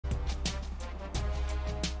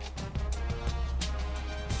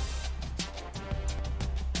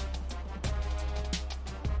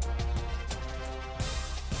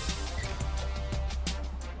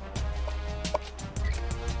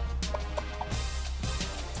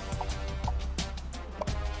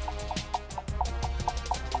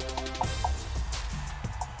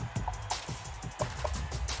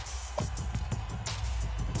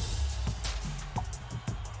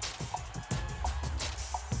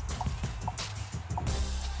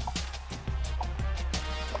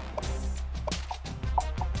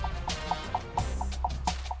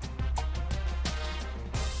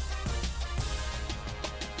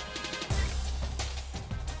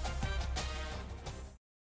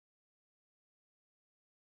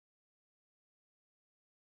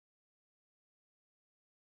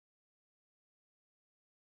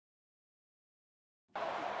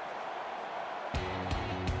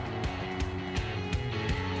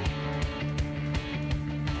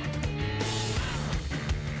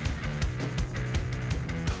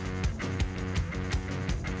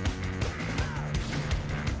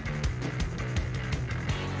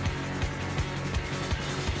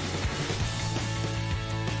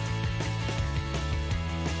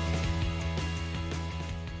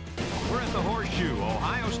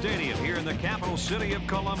Stadium here in the capital city of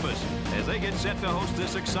Columbus as they get set to host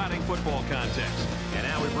this exciting football contest. And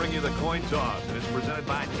now we bring you the coin toss, and it's presented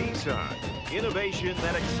by Nissan. Innovation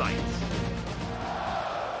that excites.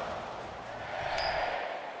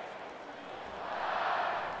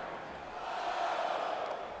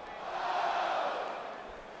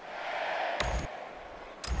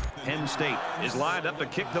 Penn State is lined up to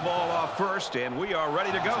kick the ball off first, and we are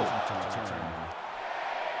ready to go.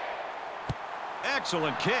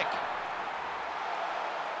 Excellent kick.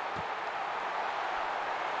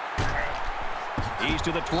 He's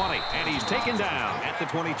to the 20, and he's taken down at the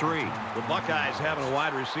 23. The Buckeyes having a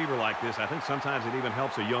wide receiver like this, I think sometimes it even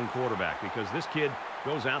helps a young quarterback because this kid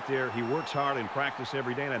goes out there, he works hard in practice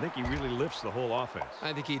every day, and I think he really lifts the whole offense.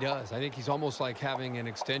 I think he does. I think he's almost like having an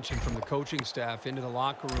extension from the coaching staff into the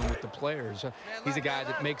locker room with the players. He's a guy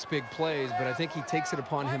that makes big plays, but I think he takes it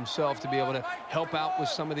upon himself to be able to help out with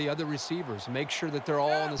some of the other receivers, make sure that they're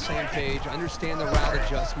all on the same page, understand the route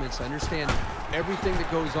adjustments, understand everything that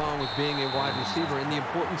goes on with being a wide receiver and the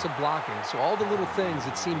importance of blocking. So all the little things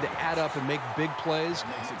that seem to add up and make big plays,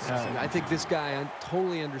 I think this guy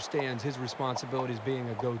totally understands his responsibilities being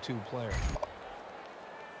a go-to player.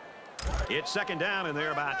 It's second down, and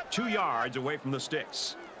they're about 2 yards away from the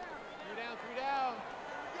sticks. 3 down, 3 down.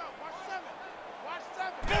 Go, watch 7.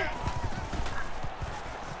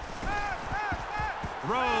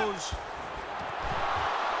 Throws.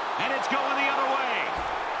 And it's going the other way.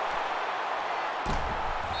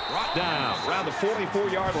 Brought down around the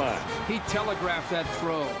 44-yard line. He telegraphed that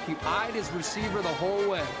throw. He eyed his receiver the whole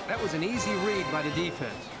way. That was an easy read by the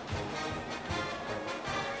defense.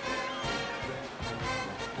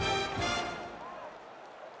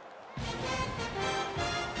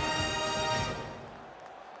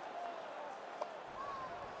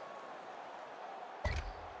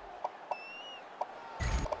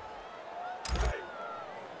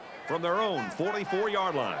 From their own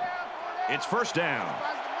 44-yard line, it's first down.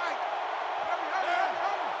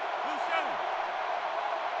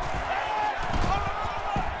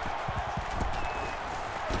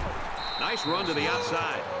 Nice run to the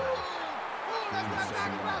outside.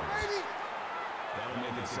 That'll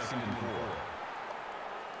make it 2nd and 4.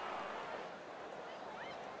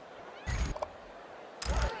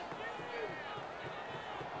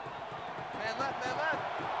 Man left.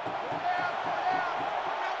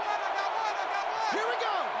 Here we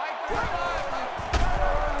go.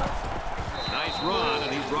 Nice run,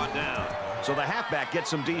 and he's brought down. So the halfback gets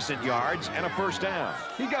some decent yards and a first down.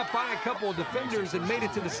 He got by a couple of defenders and made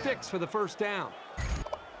it to the sticks for the first down.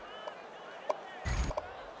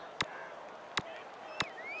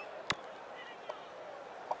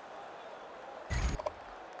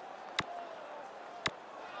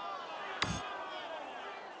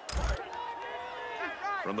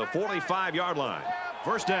 From the 45-yard line,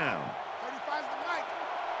 first down. 35's the mic.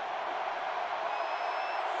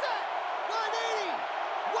 Set. 180.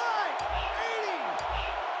 Wide. 80.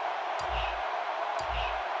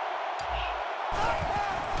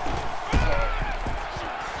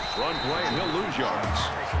 Run play, and he'll lose yards.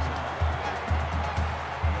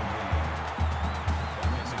 That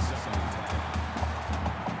makes it 2nd and 10.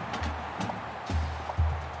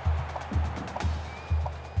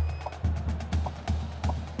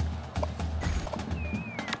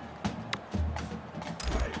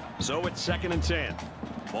 So it's 2nd and 10.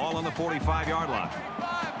 Ball on the 45-yard line.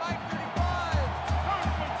 35.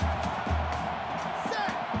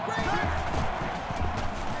 Set. Great.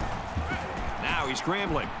 Now he's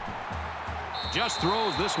scrambling. Just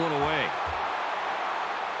throws this one away.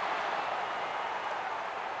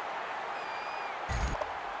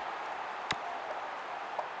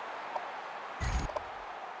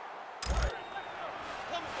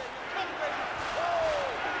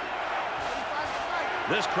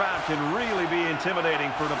 This crowd can really be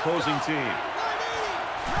intimidating for an opposing team.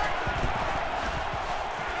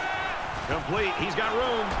 Complete. He's got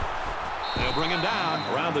room. They'll bring him down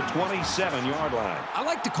around the 27-yard line. I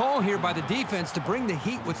like the call here by the defense to bring the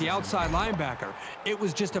heat with the outside linebacker. It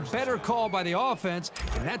was just a better call by the offense,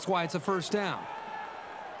 and that's why it's a first down.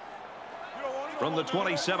 From the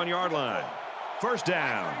 27-yard line, first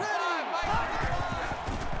down.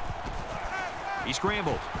 He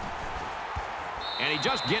scrambled. And he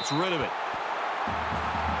just gets rid of it.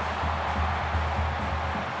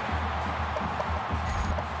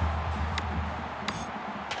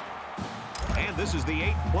 And this is the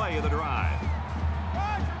 8th play of the drive.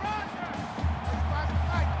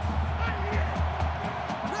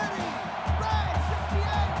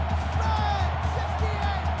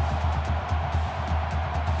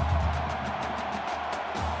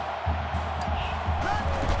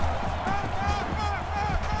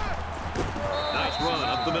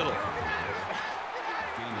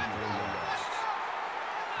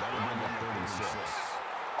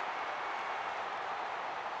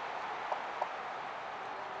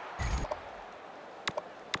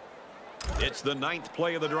 It's the 9th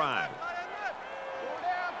play of the drive.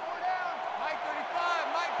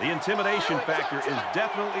 The intimidation factor is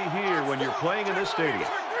definitely here when you're playing in this stadium.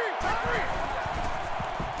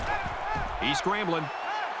 He's scrambling.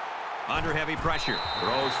 Under heavy pressure.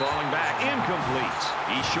 Throws falling back. Incomplete.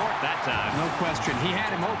 He's short that time. No question. He had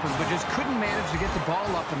him open, but just couldn't manage to get the ball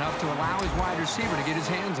up enough to allow his wide receiver to get his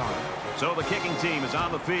hands on it. So the kicking team is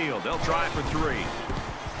on the field. They'll try for 3.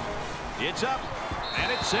 It's up,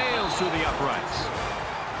 and it sails through the uprights.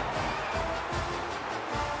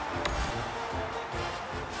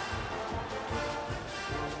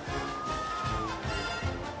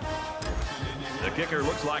 The kicker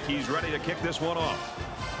looks like he's ready to kick this one off.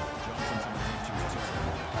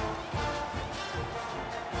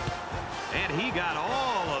 And he got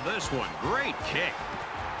all of this one. Great kick.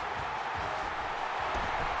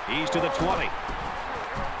 He's to the 20.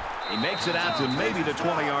 He makes it out to maybe the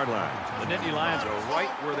 20-yard line. The Nittany Lions are right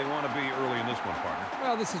where they want to be early in this one, partner.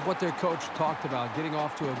 Well, this is what their coach talked about, getting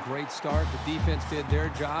off to a great start. The defense did their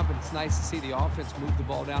job, and it's nice to see the offense move the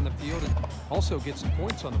ball down the field and also get some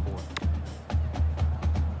points on the board.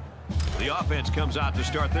 The offense comes out to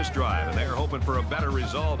start this drive, and they're hoping for a better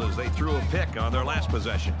result as they threw a pick on their last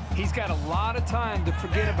possession. He's got a lot of time to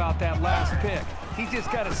forget about that last pick. He's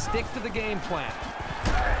just got to stick to the game plan.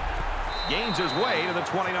 Gains his way to the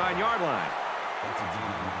 29-yard line. That's a gain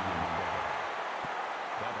of 9.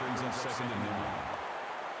 That brings up 2nd and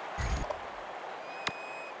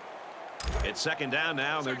 9. It's 2nd down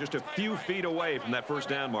now, and they're just a few feet away from that first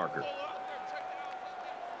down marker.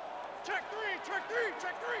 Check 3, check 3,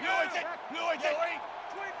 check 3.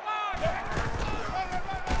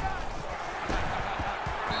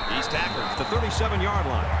 He's tackled at the 37-yard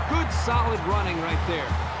line. Good, solid running right there.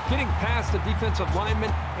 Getting past the defensive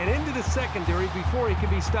lineman and into the secondary before he can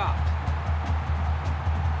be stopped.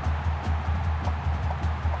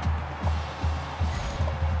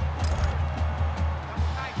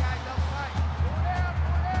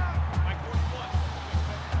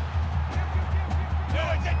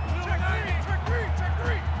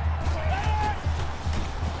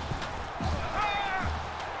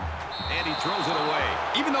 Throws it away.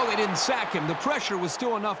 Even though they didn't sack him, the pressure was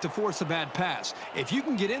still enough to force a bad pass. If you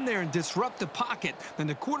can get in there and disrupt the pocket, then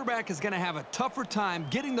the quarterback is going to have a tougher time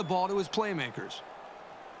getting the ball to his playmakers.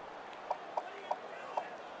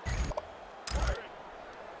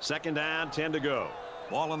 2nd down, 10 to go.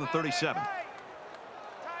 Ball on the 37.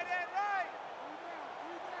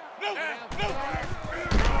 He'll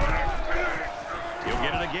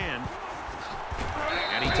get it again.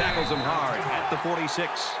 And he tackles him hard at the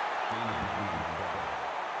 46.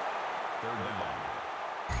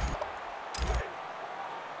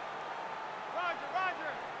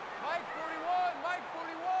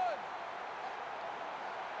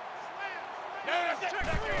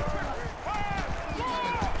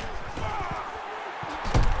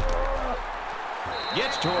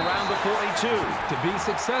 Gets to around the 42. To be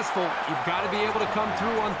successful, you've got to be able to come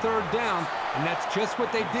through on 3rd down, and that's just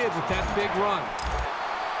what they did with that big run.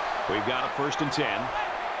 We've got a 1st and 10.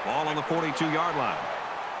 Ball on the 42-yard line.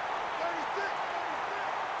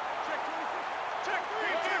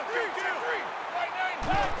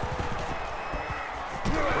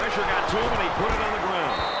 Pressure got to him, and he put it on the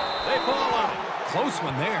ground. They fall on it. Close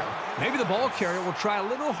one there. Maybe the ball carrier will try a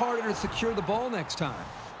little harder to secure the ball next time.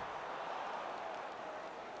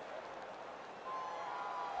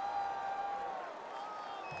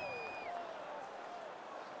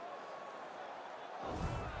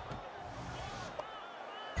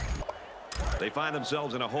 They find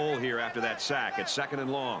themselves in a hole here after that sack. It's 2nd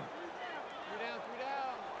and long. 3 down, 3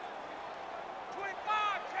 down.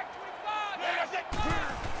 25, check 25.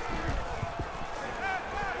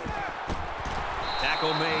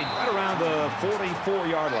 Tackle made right around the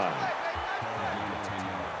 44-yard line. Gain of 10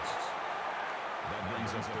 yards. That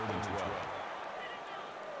brings us 3rd and 12.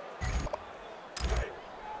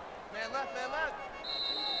 Man left, man left.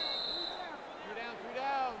 3 down, 3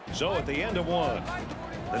 down. So at the end of one,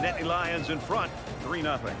 the Nittany Lions in front,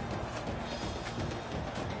 3-0.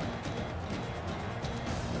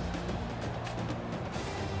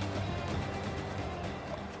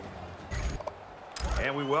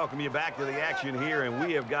 And we welcome you back to the action here, and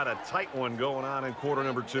we have got a tight one going on in quarter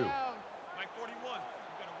number 2. Mike 41, you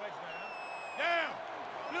got a wedge there, huh? Down.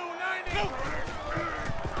 Blue 90.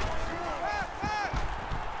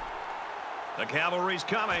 The cavalry's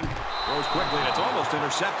coming. Goes quickly, and it's almost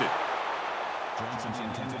intercepted. Johnson's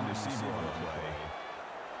intended receiver on the play.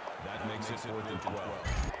 That makes it 4th and 12.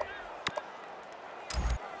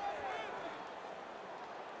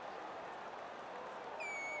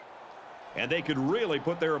 And they could really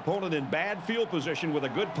put their opponent in bad field position with a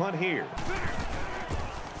good punt here.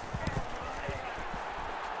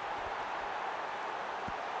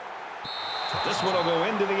 This one will go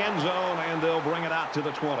into the end zone, and they'll bring it out to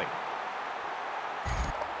the 20.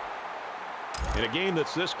 In a game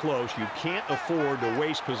that's this close, you can't afford to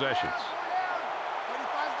waste possessions.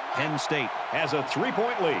 Penn State has a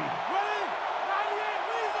 3-point lead.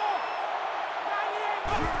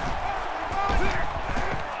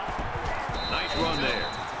 Nice run there.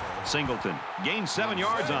 Singleton gained 7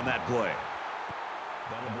 yards on that play.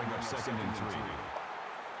 That'll bring up 2nd and 3.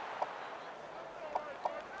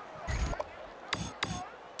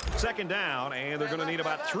 Second down, and they're going to need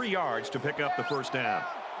about 3 yards to pick up the first down.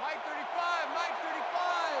 Mike 35, Mike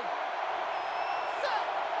 35. Set,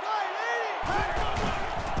 right,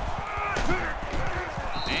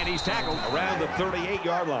 80. And he's tackled around the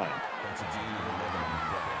 38-yard line. That's a gain of 11 on the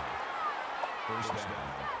play. First down.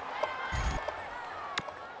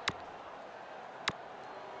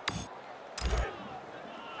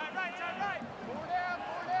 Right. 4 down.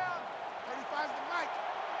 35's the Mike.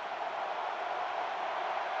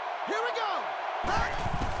 Here we go.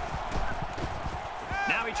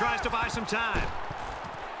 Now he tries to buy some time.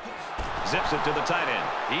 Zips it to the tight end.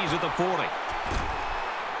 He's at the 40.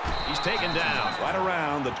 He's taken down right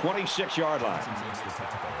around the 26-yard line. Makes the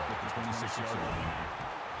tackle at the 26-yard line.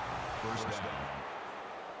 First down.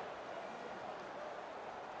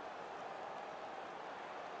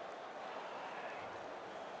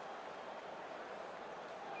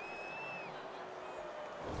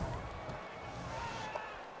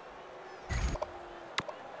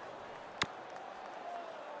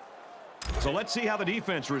 So let's see how the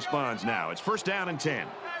defense responds now. It's first down and 10.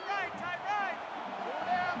 Tight right.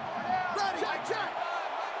 4 down. Check.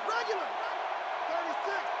 Regular.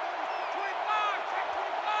 36. 25. Check.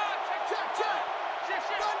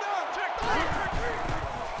 Thunder.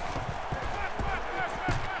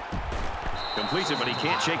 Completes it, but he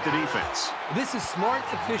can't shake the defense. This is smart,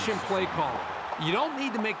 efficient play calling. You don't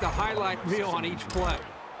need to make the highlight reel on each play.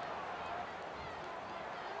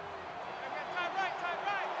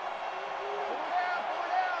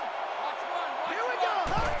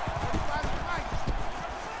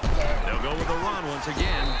 Once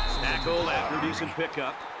again, tackle after decent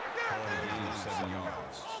pickup. Call it a gain of 7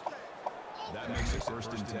 yards. That makes it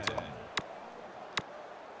first and 10.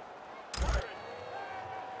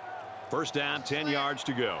 First down, 10 yards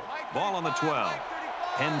to go. Ball on the 12.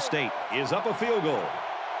 Penn State is up a field goal.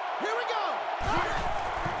 Here we go.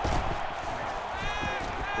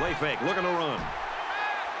 Play fake, looking to run.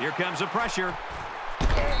 Here comes the pressure.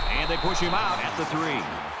 And they push him out at the 3.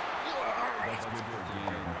 That's good for a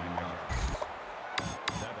gain of 9 yards.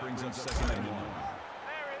 That brings up 2nd and 1.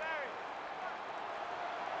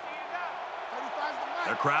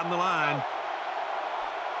 They're crowding the line.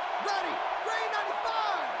 Ready. Green 95.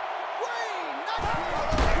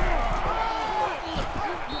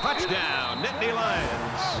 Touchdown, Nittany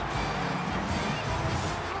Lions.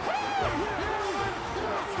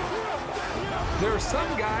 There are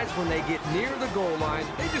some guys, when they get near the goal line,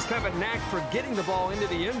 they just have a knack for getting the ball into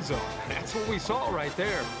the end zone. That's what we saw right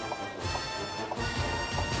there.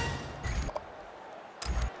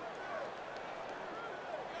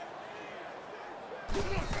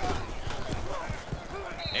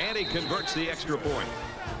 And he converts the extra point.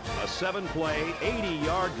 A 7-play,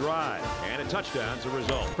 80-yard drive, and a touchdown as a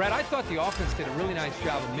result. Brad, I thought the offense did a really nice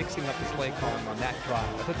job of mixing up the play calling on that drive.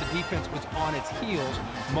 I thought the defense was on its heels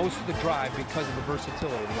most of the drive because of the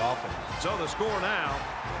versatility of the offense. So the score now,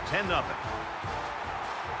 10-0.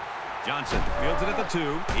 Johnson fields it at the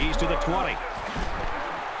 2. He's to the 20.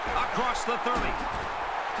 Across the 30.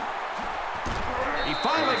 He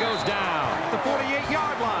finally goes down at the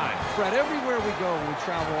 48-yard line. Brad, everywhere we go when we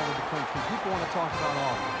travel all over the country, people want to talk about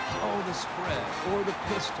offense. Oh, the spread, or the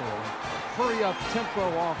pistol, hurry up, tempo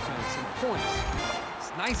offense, and points.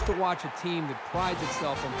 It's nice to watch a team that prides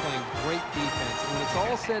itself on playing great defense. And when it's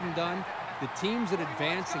all said and done, the teams that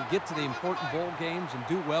advance and get to the important bowl games and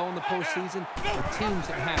do well in the postseason are teams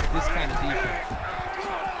that have this kind of defense.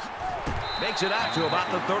 Makes it out to about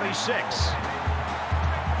the 36.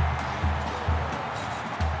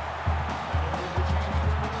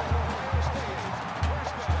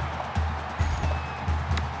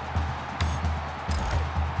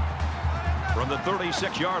 From the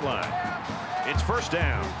 36-yard line, it's first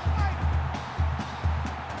down.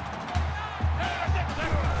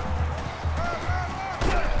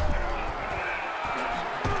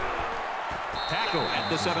 Tackle at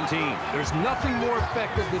the 17. There's nothing more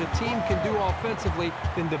effective that a team can do offensively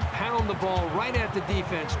than to pound the ball right at the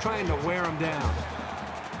defense, trying to wear them down.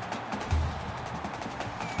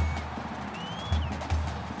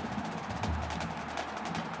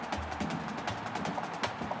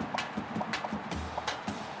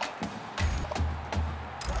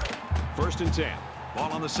 first and 10.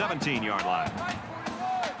 Ball on the 17-yard line.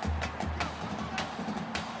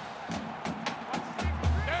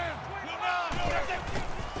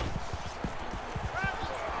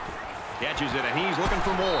 Catches it, and he's looking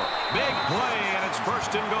for more. Big play, and it's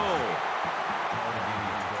first and goal.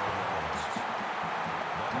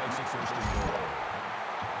 That makes it first and goal.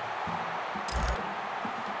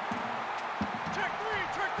 Check three,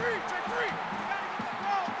 check three, check three. You gotta get the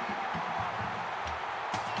ball,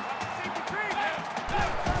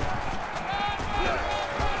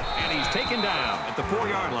 And he's taken down at the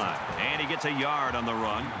 4-yard line. And he gets a yard on the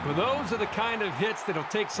run. Well, those are the kind of hits that'll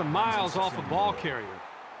take some miles off a ball carrier.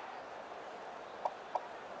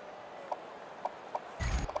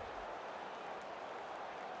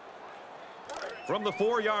 From the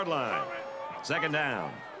 4-yard line. Second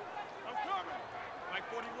down. I'm coming. Like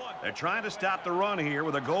 41. They're trying to stop the run here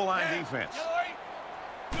with a goal line defense.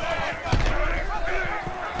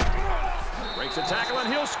 Breaks a tackle,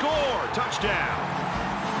 and he'll score. Touchdown.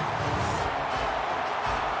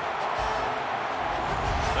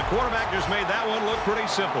 The quarterback just made that one look pretty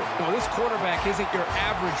simple. Well, this quarterback isn't your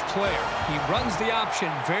average player. He runs the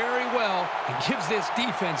option very well and gives this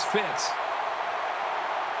defense fits.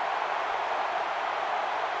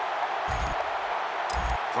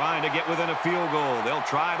 Trying to get within a field goal. They'll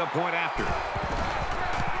try to point after.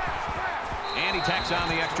 And he tacks on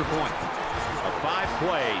the extra point. A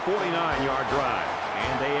 5-play, 49-yard drive.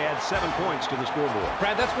 And they add 7 points to the scoreboard.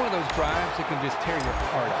 Brad, that's one of those drives that can just tear your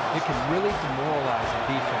heart out. It can really demoralize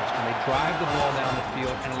the defense when they drive the ball down the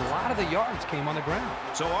field, and a lot of the yards came on the ground.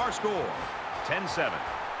 So our score, 10-7.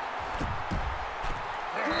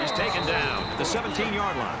 He's taken down at the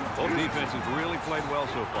 17-yard line. Both defenses really played well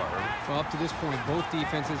so far. Well, up to this point, both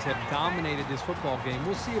defenses have dominated this football game.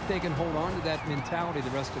 We'll see if they can hold on to that mentality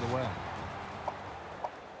the rest of the way.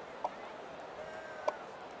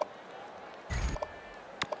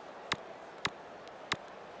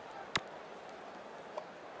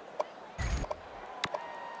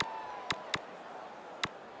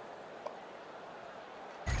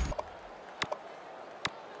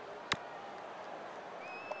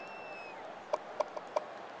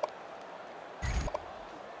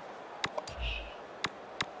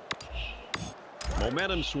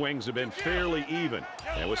 Momentum swings have been fairly even.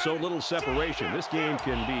 And with so little separation, this game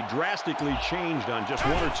can be drastically changed on just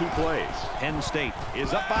 1 or 2 plays. Penn State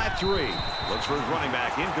is up by 3. Looks for his running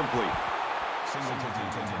back, incomplete. Singleton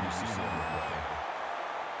intended receiver on the play.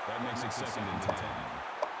 That makes it second and 10.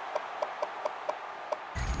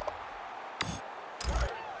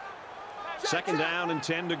 Second down and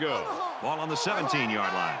 10 to go. Ball on the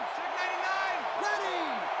 17-yard line.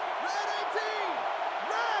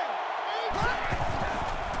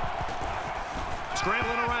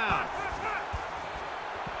 Scrambling around.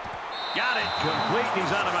 Got it. Complete.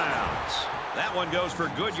 He's out of bounds. That one goes for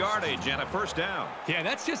good yardage and a first down. Yeah,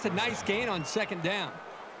 that's just a nice gain on second down.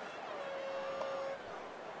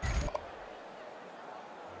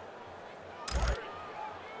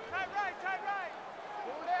 Tight right, tight right.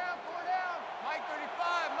 Pull down, pull down. Mike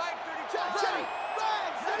 35, Mike 35. Ready.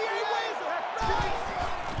 Right. City Right.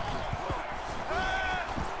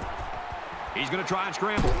 He's going to try and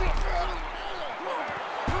scramble.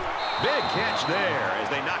 Big catch there as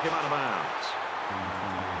they knock him out of bounds.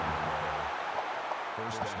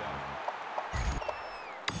 First down.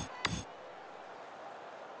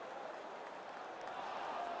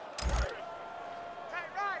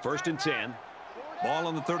 First and 10. Ball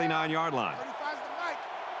on the 39-yard line. 35's the Mike.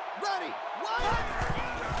 Ready.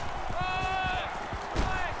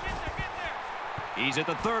 He's at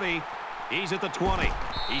the 30. He's at the 20.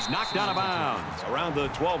 He's knocked out of bounds around the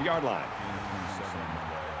 12-yard line.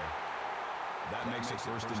 That makes it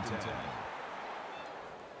first and 10.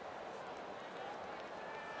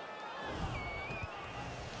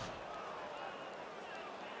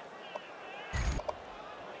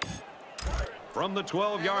 From the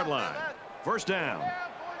 12-yard line. First down.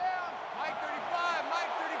 Mike 35,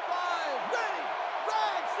 Mike 35. Ready.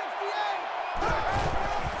 Right.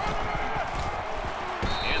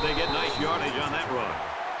 68. And they get nice yardage on that run.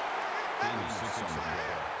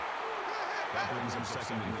 That brings him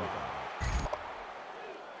second and 5.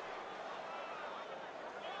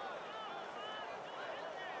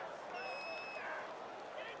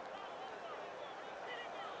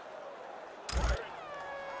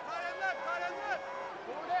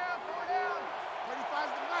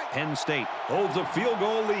 Penn State holds a field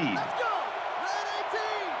goal lead. Let's go. Red 18.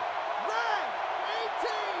 Red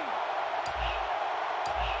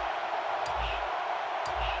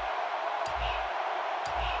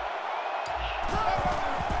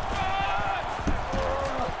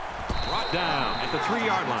 18. Brought down at the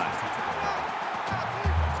 3-yard line.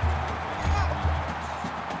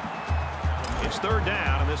 It's third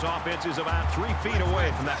down, and this offense is about 3 feet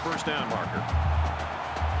away from that first down marker.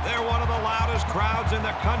 They're one of the loudest crowds in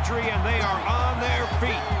the country, and they are on their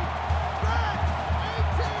feet.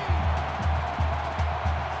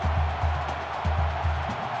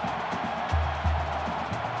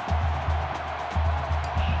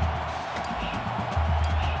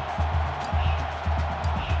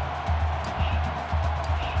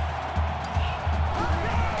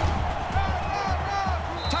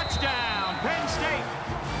 Touchdown, Penn State.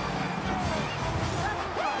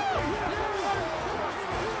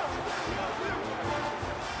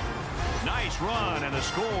 Nice run and a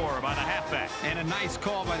score by the halfback. And a nice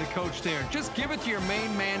call by the coach there. Just give it to your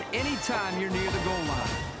main man anytime you're near the goal line.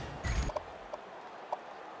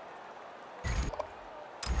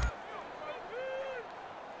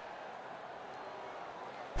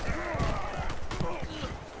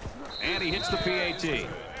 And he hits the PAT.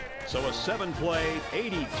 So a 7-play,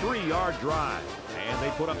 83-yard drive. And they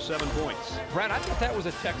put up 7 points. Brad, I thought that was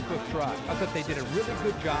a textbook drive. I thought they did a really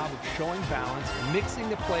good job of showing balance, mixing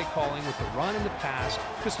the play calling with the run and the pass.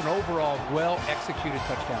 Just an overall well-executed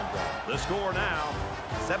touchdown drive. The score now,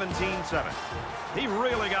 17-7. He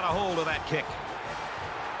really got a hold of that kick.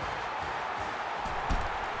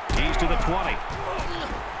 He's to the 20.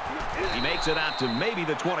 He makes it out to maybe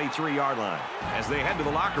the 23-yard line. As they head to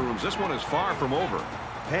the locker rooms, this one is far from over.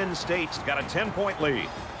 Penn State's got a 10-point lead.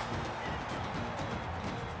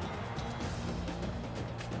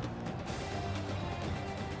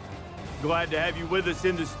 Glad to have you with us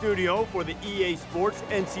in the studio for the EA Sports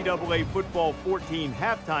NCAA Football 14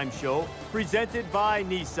 halftime show presented by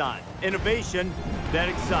Nissan. Innovation that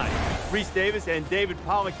excites. Reese Davis and David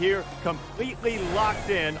Pollack here, completely locked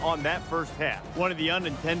in on that first half. One of the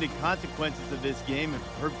unintended consequences of this game, if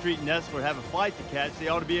Herbstreit and Nessler have a flight to catch, they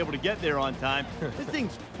ought to be able to get there on time. This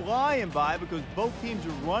thing's flying by because both teams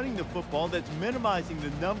are running the football. That's minimizing the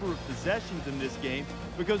number of possessions in this game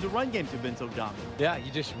because the run games have been so dominant. Yeah,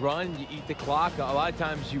 you just run, you eat the clock. A lot of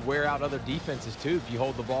times you wear out other defenses too. If you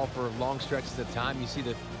hold the ball for long stretches of time, you see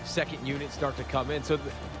the second unit start to come in. So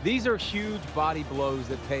these are huge body blows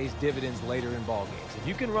that pays dividends later in ball games. If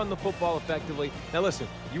you can run the football effectively, now listen,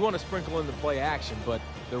 you want to sprinkle in the play action, but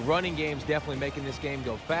the running game's definitely making this game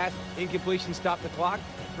go fast. Incompletion, stop the clock.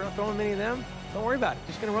 If you're not throwing many of them, don't worry about it.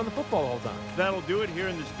 Just going to run the football the whole time. That'll do it here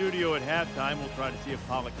in the studio at halftime. We'll try to see if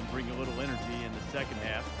Pollack can bring a little energy in the second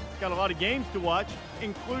half. Got a lot of games to watch,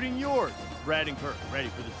 including yours. Brad and Kirk ready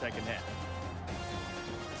for the second half.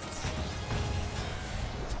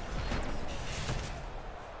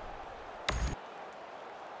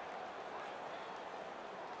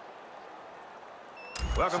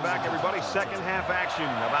 Welcome back, everybody. Second half action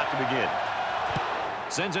about to begin.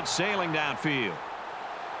 Sends it sailing downfield.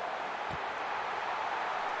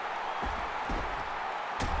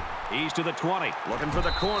 He's to the 20, looking for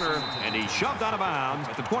the corner, and he's shoved out of bounds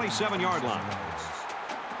at the 27-yard line.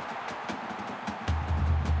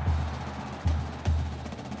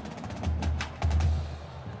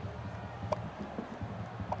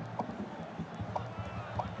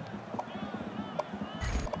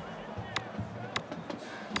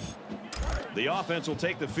 The offense will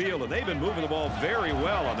take the field, and they've been moving the ball very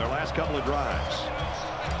well on their last couple of drives.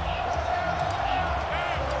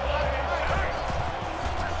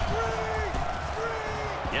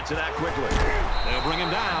 Gets it out quickly. They'll bring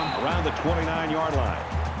him down around the 29-yard line.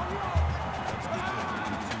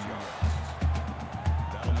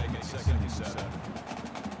 That'll make it 2nd and 7.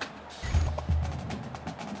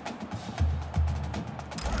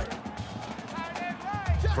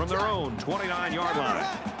 From their own 29-yard line,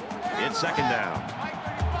 it's second down.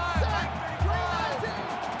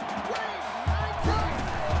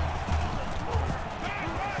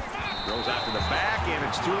 Throws out to the back, and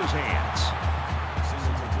it's through his hands.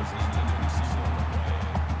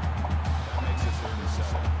 That makes it 3rd and 7.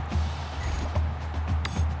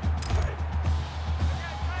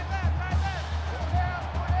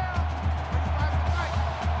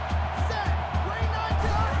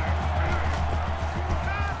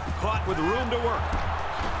 Caught with room to work.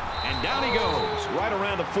 And down he goes, right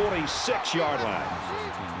around the 46-yard line.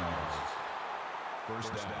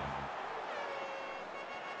 1st down.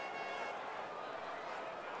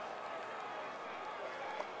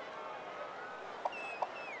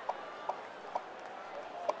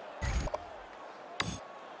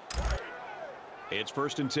 It's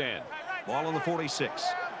 1st and 10. Ball on the 46.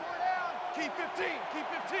 Keep 15, keep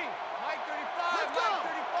 15. Mike 35,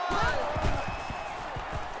 Mike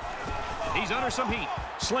 35. He's under some heat.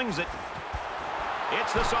 Slings it.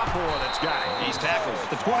 It's the sophomore that's got it. He's tackled at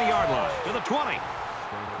the 20-yard line to the 20.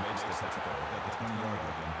 Makes the tackle at the 20-yard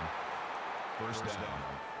line. 1st down.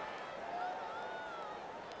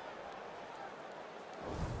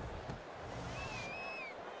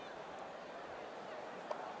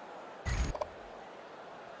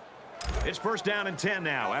 It's first down and 10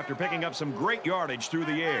 now after picking up some great yardage through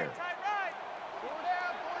the air. Four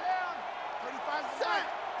down. 35 set.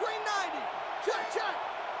 Green 90. Check.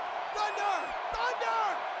 Thunder.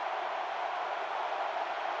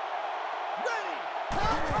 Ready.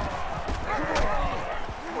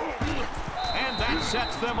 And that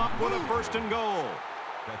sets them up with a first and goal.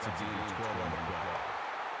 That's a gain of 12 on the play.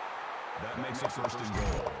 That makes it first and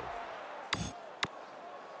goal.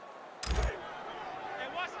 Hey,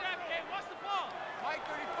 watch that. Hey, watch the ball. Mike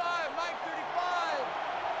 35.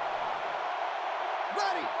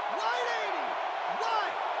 Ready. Right 80.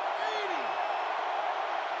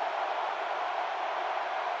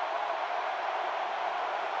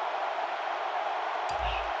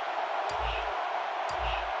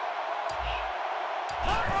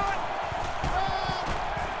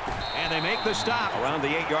 And they make the stop around the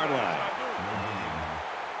 8-yard line.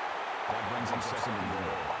 That brings him second and goal.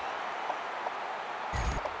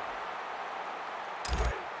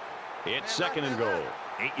 It's second and goal.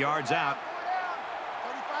 8 yards out.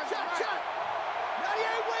 35. Check.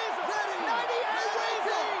 98 Weasel. Ready. 98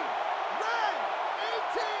 Weasel. Red.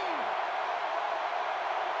 18.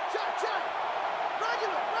 Check.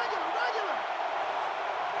 Regular.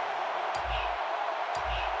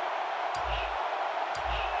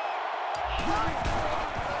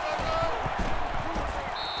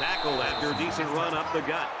 Tackled after a decent run up the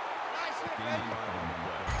gut. Gain 5 on the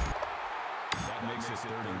play. That makes it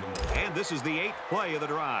third and goal. And this is the 8th play of the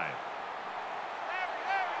drive.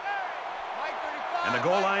 Mike 35. And the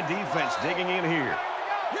goal line defense digging in here.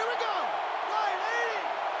 Here we go. Right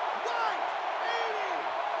 80.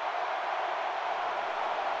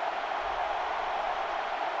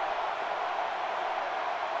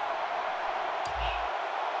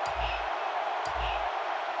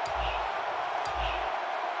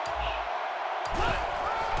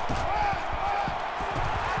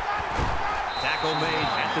 Tackle made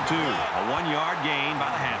at the 2. A 1-yard gain by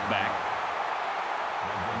the halfback.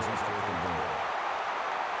 That brings us fourth and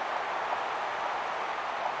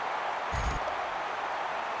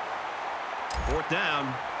goal. Fourth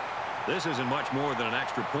down. This isn't much more than an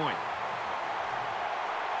extra point.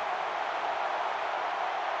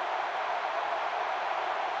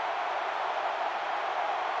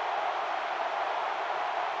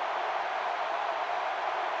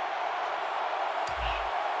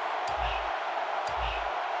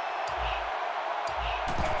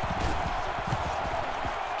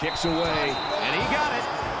 Kicks away, and he got it.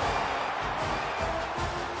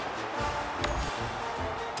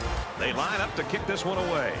 They line up to kick this one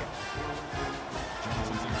away.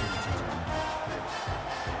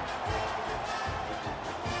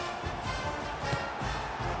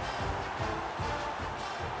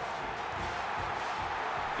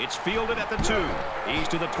 It's fielded at the 2. He's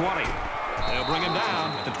to the 20. They'll bring him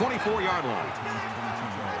down at the 24-yard line.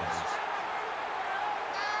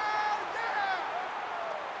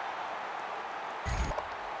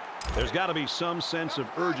 There's got to be some sense of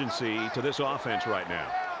urgency to this offense right now.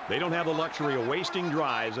 They don't have the luxury of wasting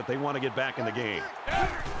drives if they want to get back in the game.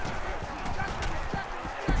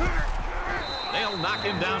 They'll knock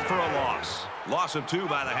him down for a loss. Loss of 2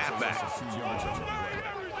 by the halfback.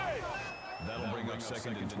 That'll bring up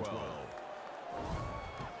second and 12.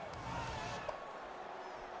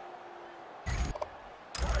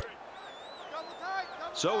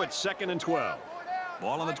 So it's second and 12.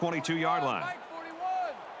 Ball on the 22-yard line. Mike 41.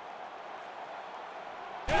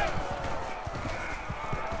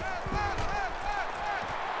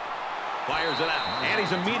 Fires it out, and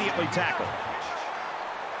he's immediately tackled.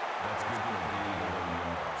 That's good for a gain of 11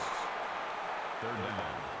 yards. Third down.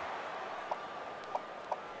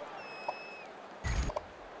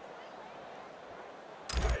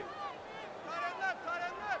 Tight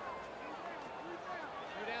end left.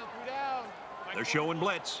 Three down. They're showing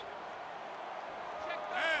blitz.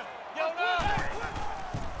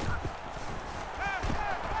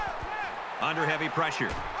 Under heavy pressure.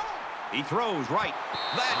 He throws right.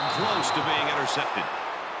 That close to being intercepted.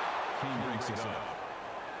 He breaks it up.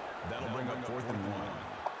 That'll bring up fourth and 1.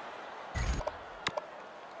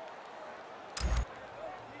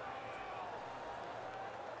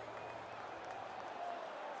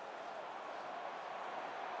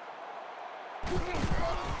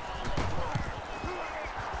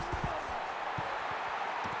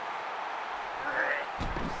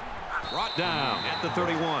 Brought down at the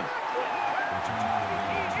 31.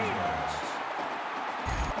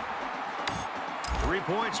 3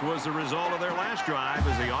 points was the result of their last drive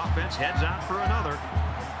as the offense heads out for another.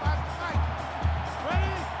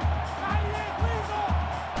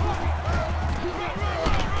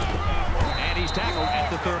 And he's tackled at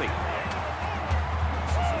the 30.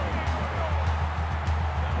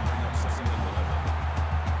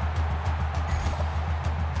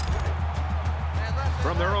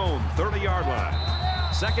 from their own 30-yard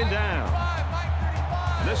line. Second down.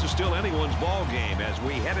 And this is still anyone's ball game as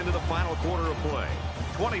we head into the final quarter of play.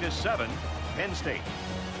 20-7, Penn State.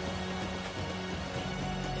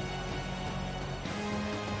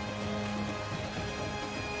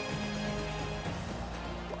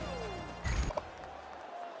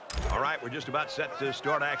 All right, we're just about set to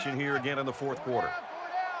start action here again in the fourth quarter.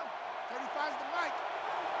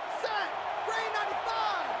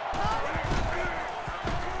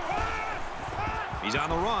 He's on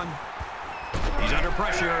the run. He's under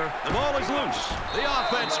pressure. The ball is loose. The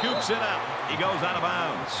offense scoops it out. He goes out of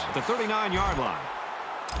bounds at the 39-yard line.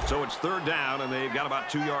 So it's third down, and they've got about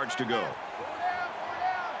 2 yards to go.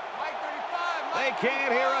 They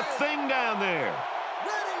can't hear a thing down there.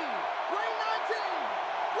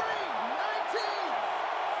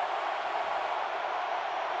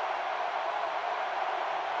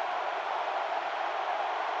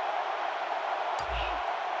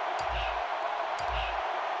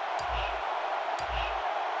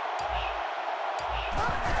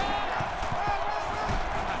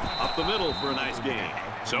 The middle for a nice gain.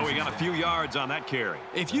 So we got a few yards on that carry.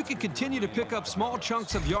 If you can continue to pick up small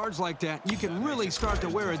chunks of yards like that, you can really start to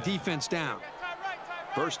wear a defense down.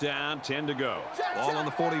 First down, 10 to go. Ball on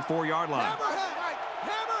the 44-yard line.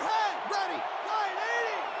 Hammerhead, ready. Right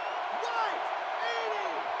 80. Right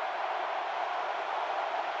 80.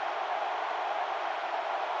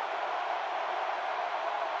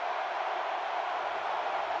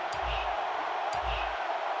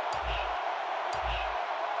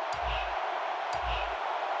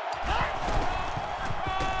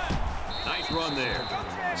 Run there.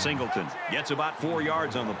 Singleton gets about 4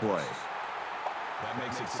 yards on the play. That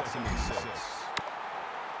makes it 2nd and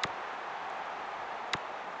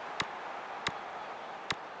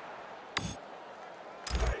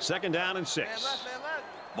 6. Second down and 6.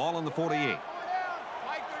 Ball on the 48. Mike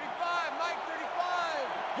 35, Mike 35.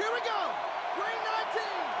 Here we go. Green 19.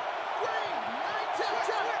 Green 19.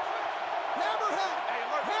 Check. Hammerhead.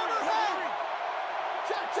 Hammerhead.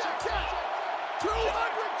 Check. 200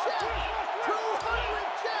 check. 200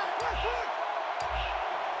 check.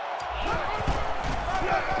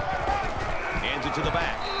 Hands it to the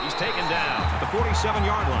back. He's taken down at the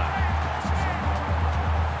 47-yard line.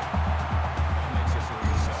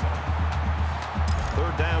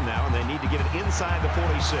 Third down now, and they need to get it inside the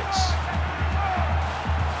 46.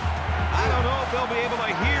 I don't know if they'll be able to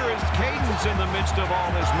hear his cadence in the midst of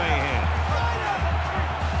all this mayhem.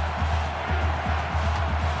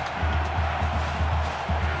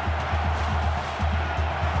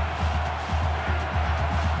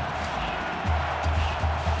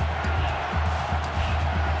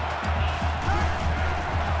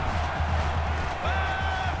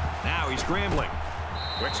 Scrambling.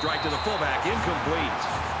 Quick strike to the fullback. Incomplete.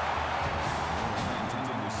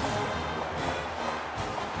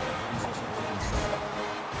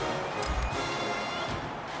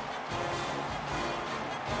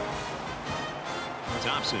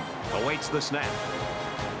 Thompson awaits the snap.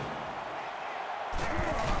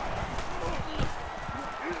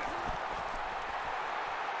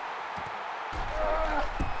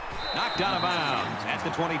 Knocked out of bounds at the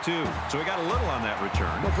 22. So he got a little on that return.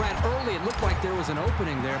 Well, Brad, early it looked like there was an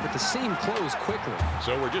opening there, but the seam closed quickly.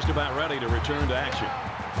 So we're just about ready to return to action.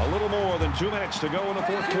 A little more than 2 minutes to go in the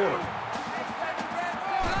fourth quarter.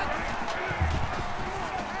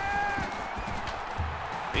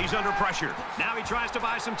 He's under pressure. Now he tries to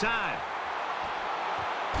buy some time.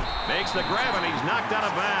 Makes the grab, and he's knocked out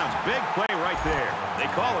of bounds. Big play right there. They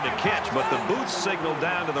call it a catch, but the booth signaled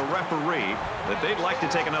down to the referee that they'd like to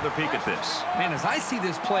take another peek at this. Man, as I see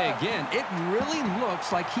this play again, it really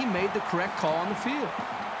looks like he made the correct call on the field.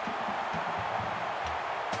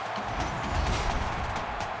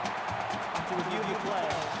 To review the play,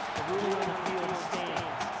 the ruling on the field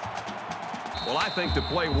stands. Well, I think the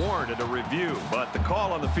play warranted a review, but the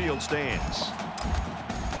call on the field stands.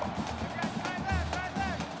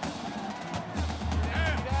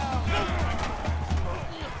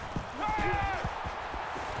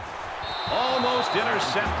 Almost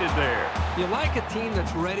intercepted there. You like a team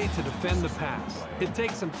that's ready to defend the pass. It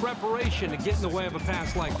takes some preparation to get in the way of a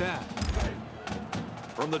pass like that.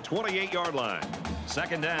 From the 28-yard line,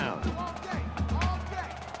 second down.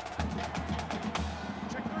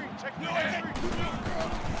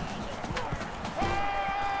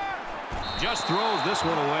 Just throws this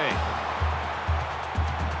one away.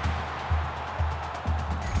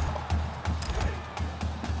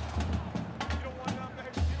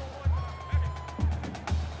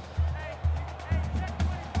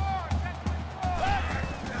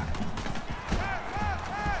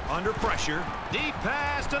 Under pressure. Deep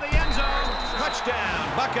pass to the end zone. Touchdown,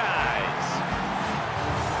 Buckeyes.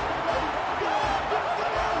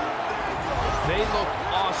 They looked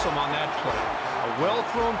awesome on that play. A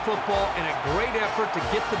well-thrown football and a great effort to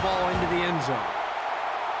get the ball into the end zone.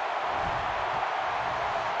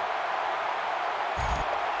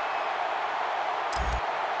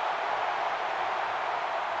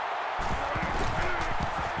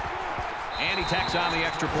 And he tacks on the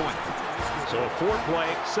extra point. So a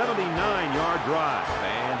 4-play, 79-yard drive,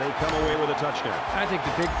 and they come away with a touchdown. I think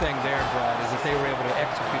the big thing there, Brad, is that they were able to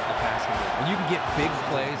execute the passing game. When you can get big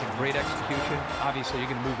plays and great execution, obviously you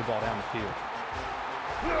can move the ball down the field.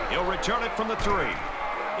 He'll return it from the 3.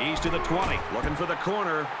 He's to the 20, looking for the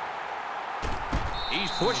corner.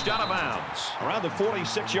 He's pushed out of bounds around the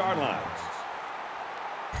 46-yard line.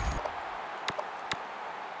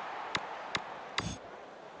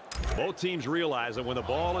 Both teams realize that when the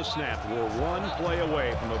ball is snapped, we're one play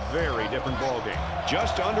away from a very different ball game.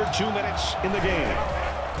 Just under 2 minutes in the game.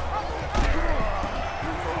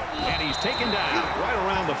 And he's taken down right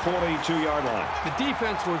around the 42-yard line. The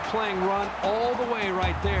defense was playing run all the way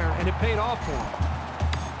right there, and it paid off for him.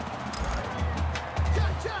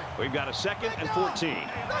 We've got a 2nd and 14.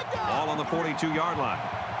 Ball on the 42-yard line.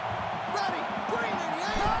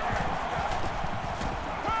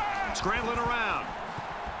 Scrambling around.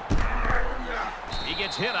 He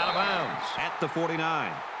gets hit out of bounds at the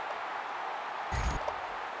 49.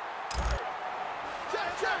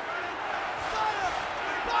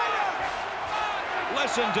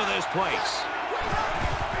 Listen to this place.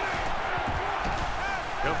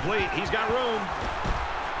 Complete. He's got room.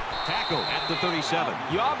 Tackle at the 37.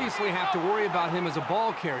 You obviously have to worry about him as a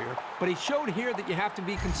ball carrier, but he showed here that you have to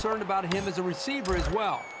be concerned about him as a receiver as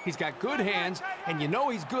well. He's got good hands, and you know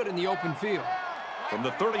he's good in the open field. From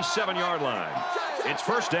the 37-yard line, it's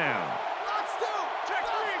first down.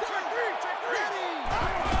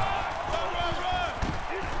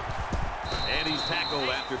 And he's tackled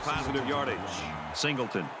after positive yardage.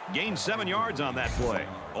 Singleton gained 7 yards on that play.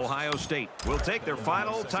 Ohio State will take their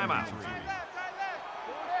final timeout.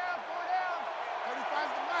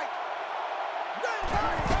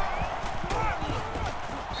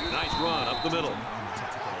 Nice run up the middle.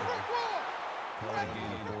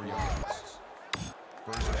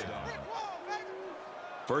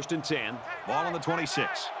 First and 10. Ball on the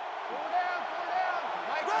 26.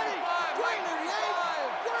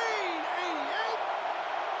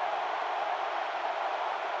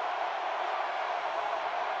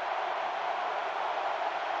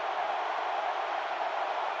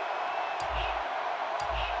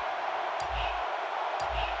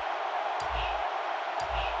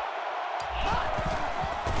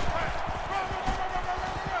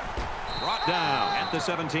 Brought down at the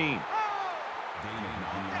 17.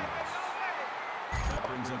 That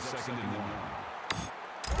brings up 2nd and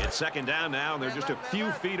 1. It's second down now, and they're just a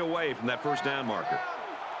few feet away from that first down marker.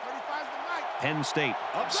 Penn State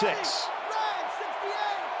up 6.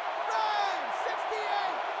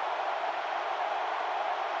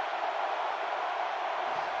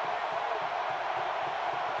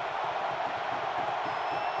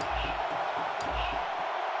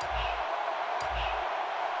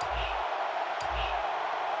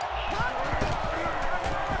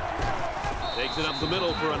 Takes it up the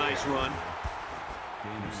middle for a nice run.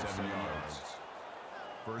 Gain of 7 yards.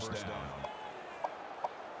 First down.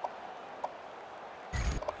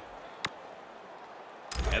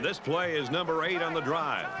 And this play is number 8 on the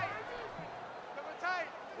drive.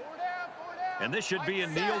 And this should be a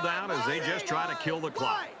kneel down as they just try to kill the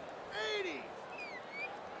clock.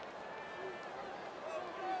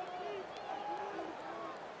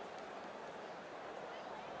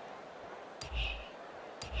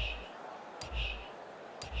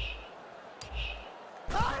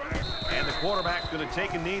 And the quarterback's going to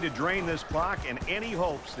take a knee to drain this clock and any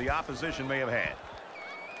hopes the opposition may have had.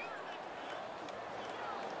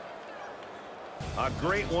 A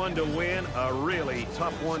great one to win, a really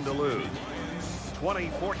tough one to lose.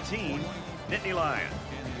 2014 Nittany Lions.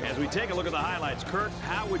 As we take a look at the highlights, Kurt,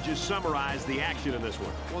 how would you summarize the action in this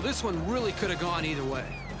one? Well, this one really could have gone either way.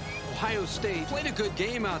 Ohio State played a good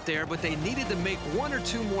game out there, but they needed to make 1 or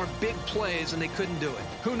 2 more big plays, and they couldn't do it.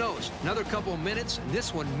 Who knows? Another couple of minutes, and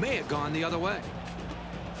this one may have gone the other way.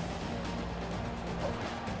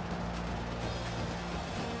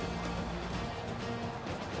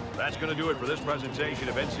 That's going to do it for this presentation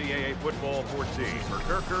of NCAA Football 14. For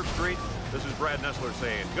Kirk Herbstreit, this is Brad Nessler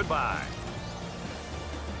saying goodbye.